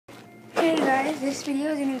guys, this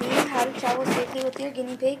video is going to be how to travel safely with your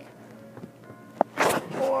guinea pig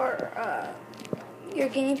or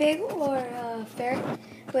ferret.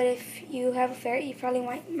 But if you have a ferret, you probably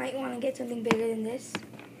might want to get something bigger than this,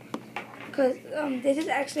 because this is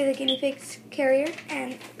actually the guinea pig's carrier.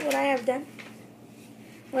 And what I have done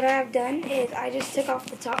is I just took off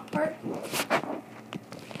the top part.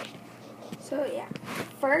 So yeah,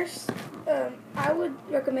 first I would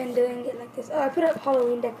recommend doing it like this. Oh, I put up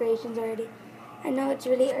Halloween decorations already. I know it's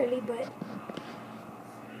really early, but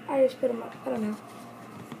I just put them up. I don't know.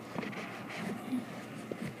 I'm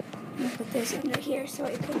gonna put this under here so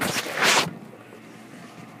I can stay.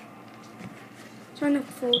 Trying to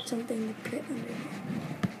fold something to put under here.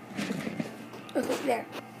 Okay, there.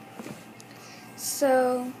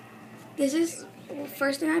 So this is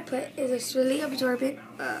first thing I put is this really absorbent.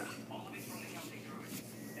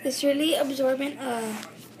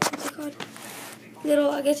 What's it called?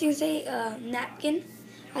 Little, I guess you can say, napkin.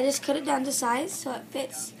 I just cut it down to size so it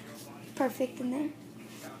fits perfect in there.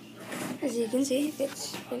 As you can see, it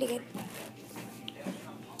fits really good.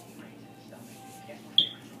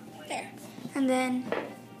 There. And then,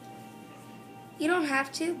 you don't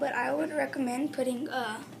have to, but I would recommend putting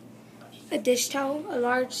a dish towel, a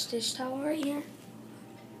large dish towel right here.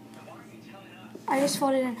 I just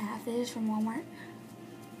folded it in half. This is from Walmart.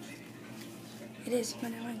 It is,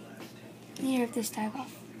 but I want to rip this tag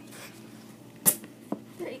off.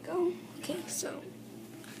 There you go. Okay, so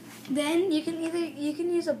then you can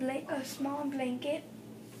use a small blanket,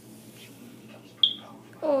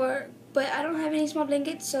 but I don't have any small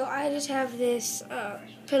blankets, so I just have this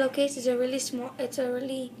pillowcase. It's a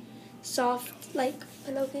really soft like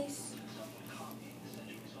pillowcase.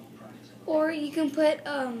 Or you can put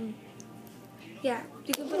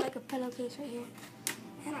you can put like a pillowcase right here.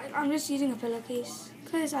 And I'm just using a pillowcase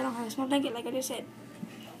because I don't have a small blanket like I just said.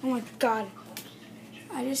 Oh my god.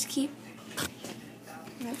 I just keep,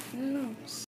 I don't know.